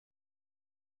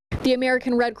The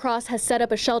American Red Cross has set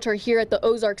up a shelter here at the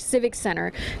Ozark Civic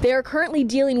Center. They are currently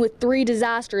dealing with 3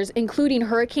 disasters, including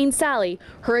Hurricane Sally,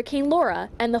 Hurricane Laura,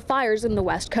 and the fires in the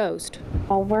West Coast.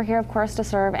 Well, we're here, of course, to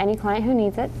serve any client who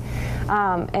needs it.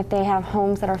 If they have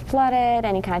homes that are flooded,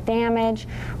 any kind of damage,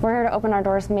 we're here to open our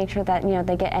doors and make sure that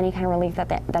they get any kind of relief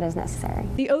that is necessary.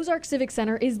 The Ozark Civic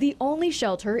Center is the only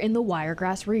shelter in the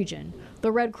Wiregrass region.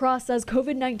 The Red Cross says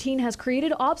COVID-19 has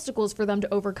created obstacles for them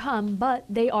to overcome, but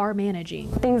they are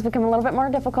managing. Things become a little bit more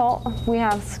difficult. We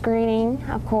have screening,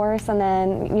 of course, and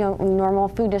then normal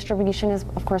food distribution has,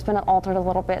 of course, been altered a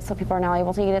little bit, so people are now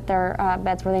able to eat at their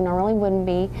beds where they normally wouldn't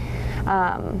be.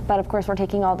 But of course, we're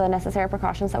taking all the necessary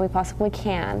precautions that we possibly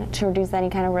can to reduce any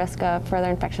kind of risk of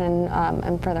further infection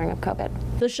and furthering of COVID.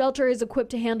 The shelter is equipped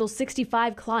to handle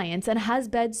 65 clients and has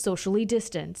beds socially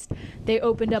distanced. They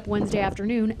opened up Wednesday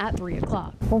afternoon at 3 o'clock.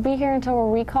 We'll be here until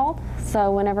we're recalled,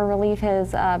 so whenever relief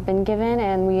has been given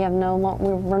and we're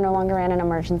no longer in an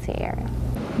emergency area.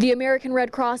 The American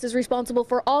Red Cross is responsible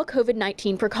for all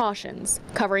COVID-19 precautions.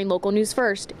 Covering local news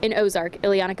first in Ozark,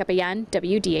 Ileana Capeyan,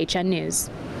 WDHN News.